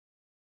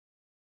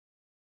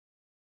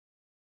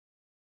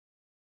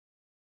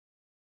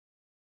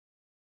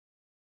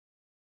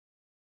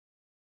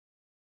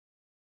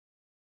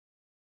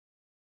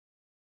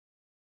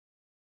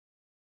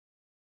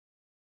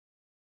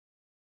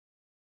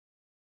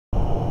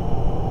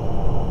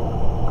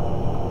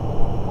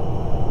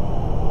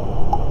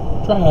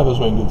Travis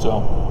Wayne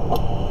Goodsell.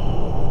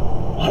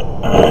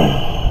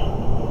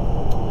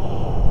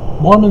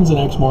 Mormons and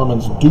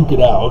ex-Mormons duke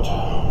it out,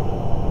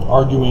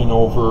 arguing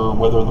over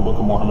whether the Book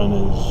of Mormon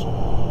is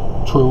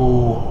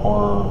true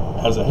or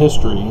has a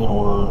history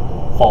or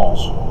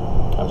false,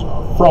 as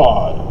a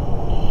fraud.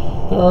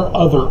 There are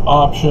other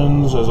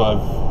options, as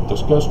I've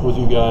discussed with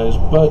you guys,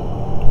 but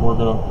we're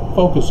going to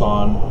focus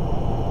on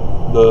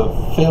the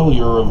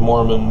failure of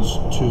Mormons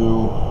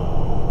to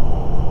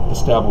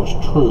establish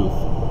truth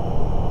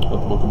that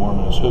the Book of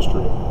Mormon is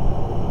history.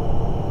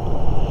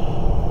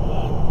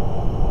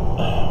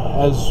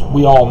 As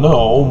we all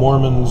know,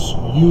 Mormons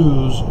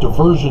use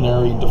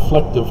diversionary,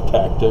 deflective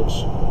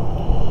tactics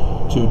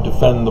to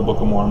defend the Book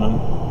of Mormon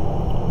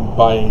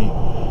by,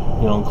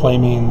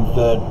 claiming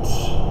that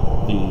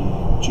the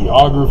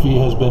geography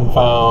has been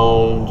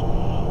found,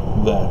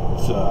 that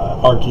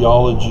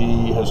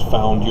archaeology has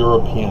found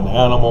European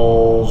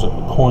animals and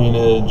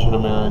coinage in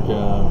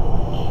America,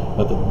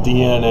 that the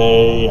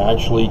DNA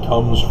actually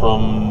comes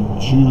from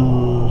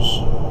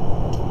Jews,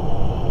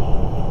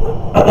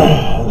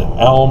 and that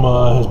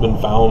Alma has been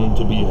found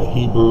to be a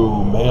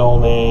Hebrew male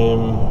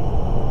name,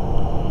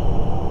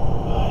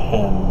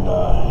 and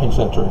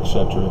etc.,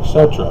 etc.,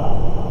 etc.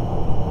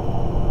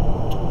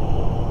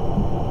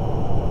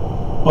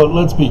 But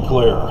let's be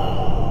clear.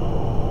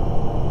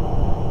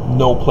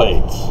 No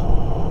plates.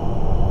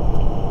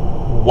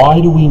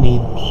 Why do we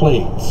need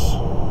plates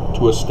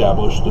to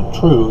establish the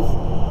truth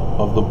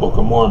of the Book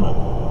of Mormon?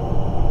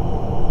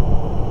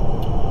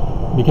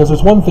 Because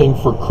it's one thing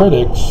for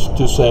critics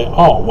to say,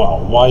 oh, well,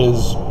 why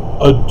is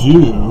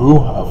adieu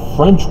a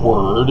French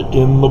word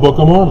in the Book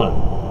of Mormon?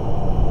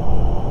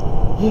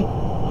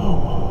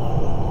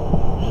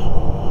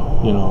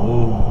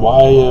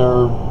 Why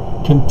are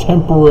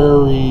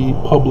contemporary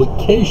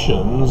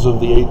publications of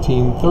the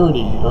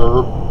 1830s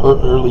or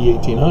early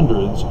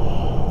 1800s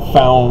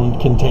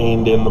found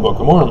contained in the Book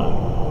of Mormon?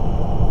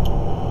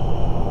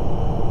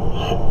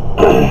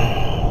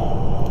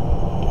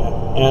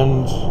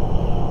 And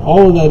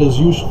all of that is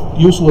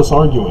useless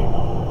arguing.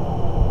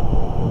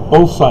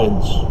 Both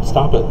sides,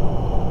 stop it.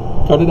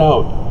 Cut it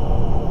out.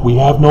 We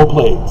have no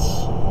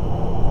plates.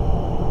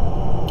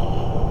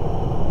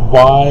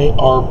 Why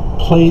are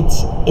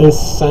plates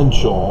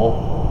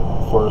essential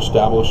for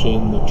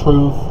establishing the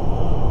truth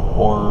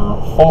or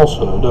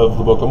falsehood of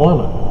the Book of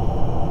Mormon?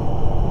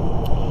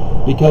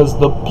 Because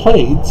the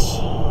plates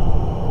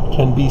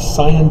can be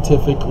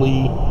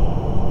scientifically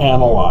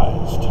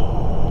analyzed.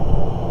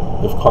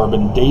 If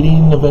carbon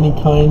dating of any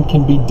kind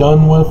can be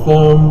done with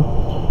them,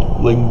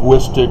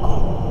 linguistic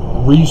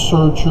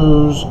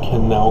researchers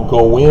can now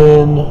go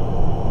in,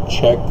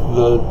 check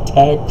the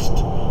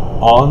text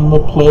on the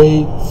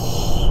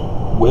plates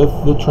with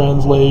the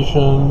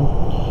translation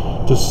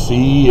to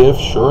see if,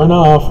 sure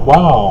enough,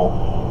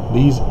 wow,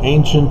 these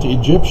ancient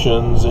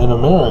Egyptians in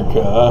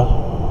America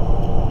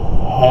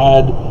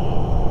had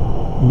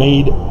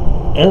made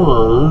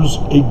errors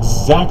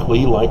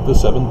exactly like the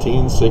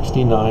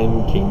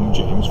 1769 King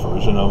James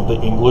Version of the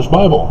English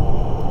Bible.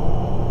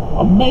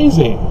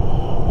 Amazing.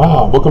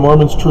 Wow, Book of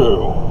Mormon's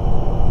true.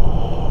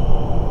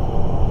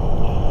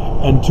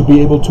 And to be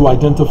able to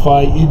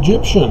identify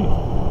Egyptian.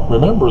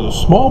 Remember, the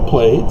small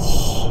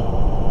plates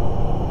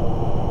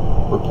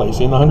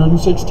replacing the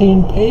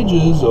 116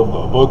 pages of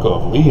the Book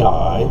of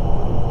Lehi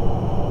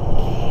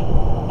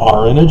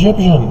are in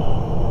Egyptian.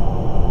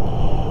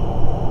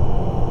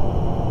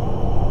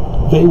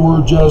 They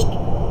were just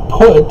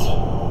put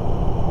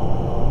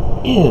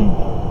in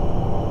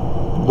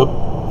the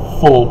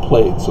full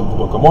plates of the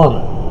Book of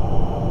Mormon,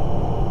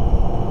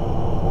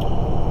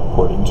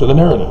 according to the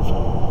narrative.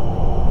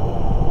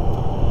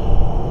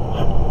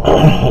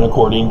 And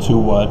according to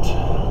what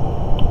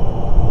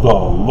the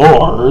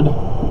Lord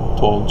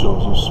told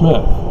Joseph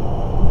Smith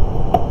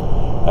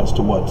as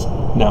to what's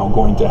now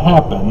going to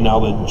happen now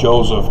that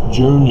Joseph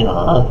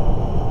Jr.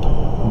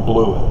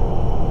 blew it.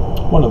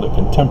 One of the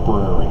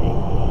contemporary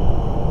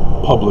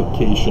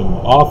publication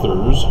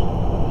authors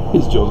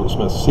is Joseph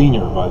Smith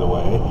Sr., by the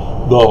way,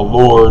 the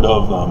Lord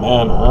of the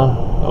Manor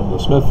of the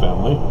Smith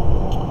family.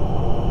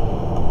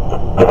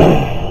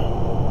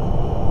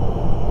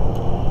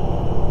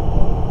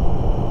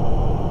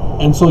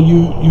 And so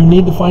you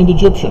need to find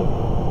Egyptian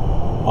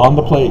on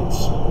the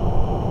plates.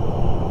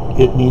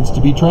 It needs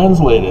to be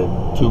translated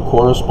to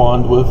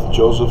correspond with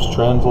Joseph's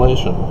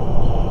translation.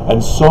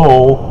 And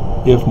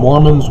so, if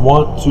Mormons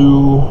want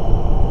to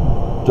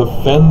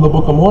defend the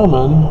Book of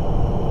Mormon,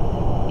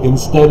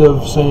 instead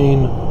of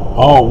saying,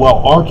 oh,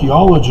 well,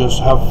 archaeologists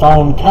have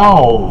found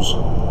cows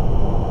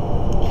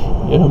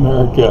in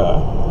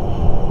America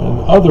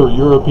and other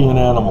European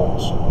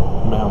animals,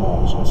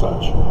 mammals and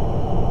such,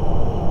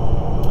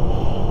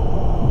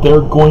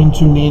 they're going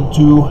to need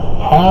to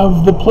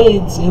have the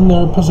plates in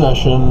their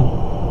possession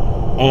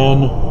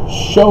and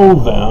show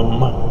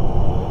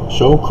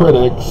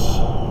critics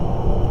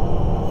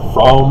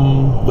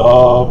from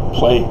the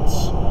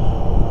plates.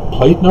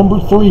 Plate number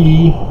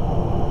 3,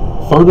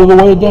 third of the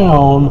way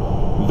down,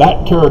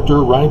 that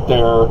character right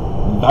there,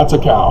 that's a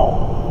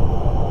cow.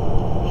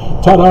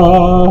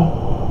 Ta-da!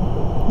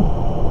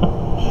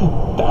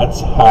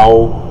 That's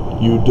how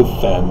you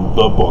defend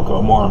the Book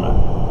of Mormon.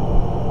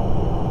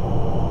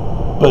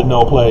 But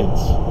no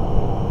plates.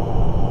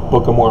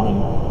 Book of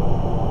Mormon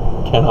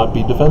cannot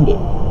be defended.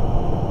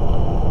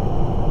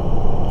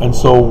 And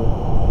so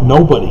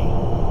nobody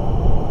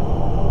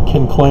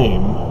can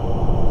claim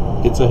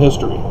it's a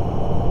history.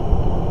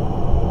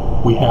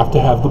 We have to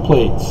have the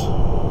plates.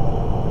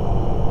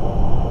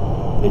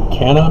 It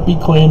cannot be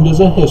claimed as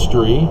a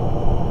history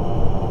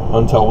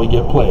until we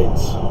get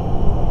plates.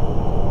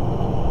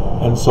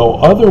 And so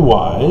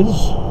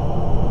otherwise,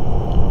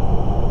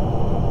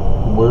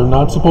 we're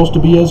not supposed to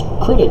be as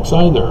critics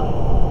either,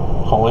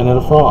 calling it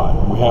a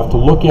fraud. We have to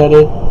look at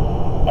it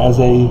as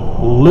a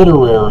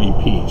literary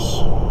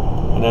piece.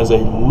 And as a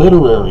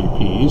literary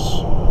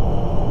piece,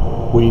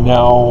 we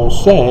now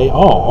say,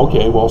 oh,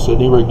 okay, well,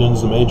 Sidney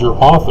Rigdon's the major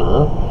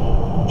author.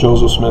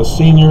 Joseph Smith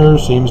Sr.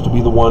 seems to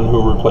be the one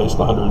who replaced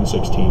the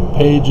 116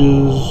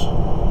 pages.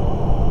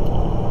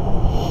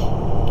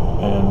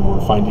 And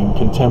we're finding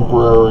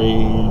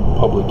contemporary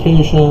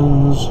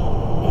publications,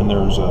 and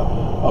there's a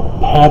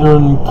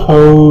pattern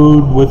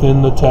code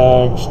within the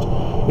text.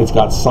 It's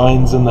got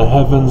signs in the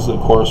heavens that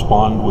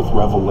correspond with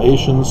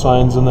Revelation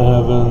signs in the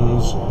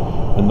heavens,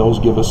 and those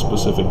give us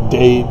specific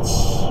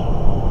dates.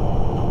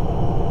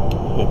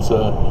 It's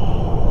a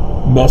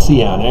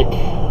messianic,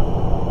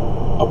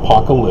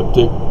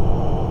 apocalyptic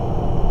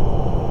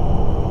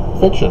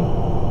fiction.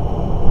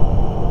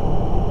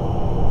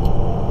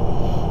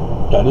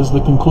 That is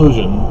the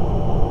conclusion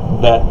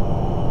that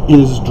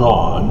is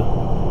drawn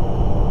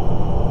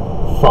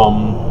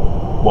from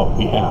what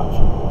we have.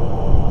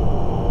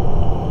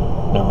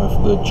 Now,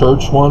 if the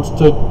church wants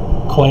to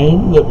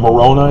claim that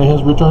Moroni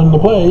has returned the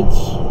plates,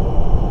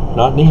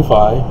 not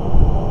Nephi,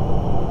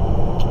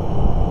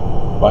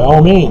 by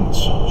all means,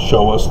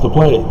 show us the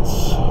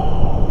plates.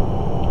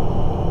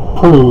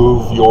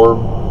 Prove you're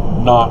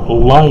not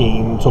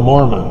lying to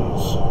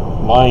Mormons,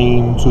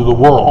 lying to the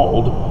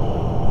world,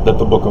 that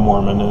the Book of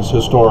Mormon is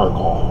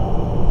historical.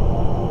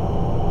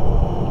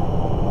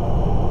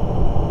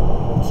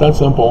 It's that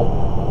simple.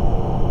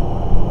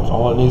 That's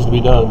all that needs to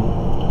be done.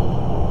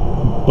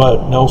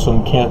 But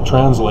Nelson can't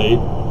translate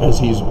as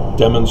he's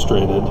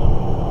demonstrated,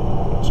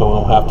 so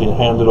he'll have to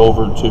hand it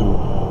over to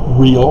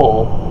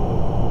real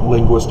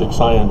linguistic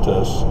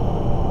scientists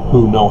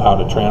who know how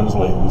to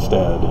translate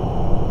instead.